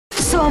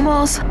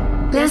Somos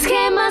las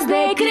gemas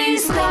de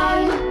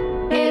cristal.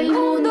 El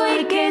mundo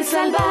hay que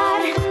salvar.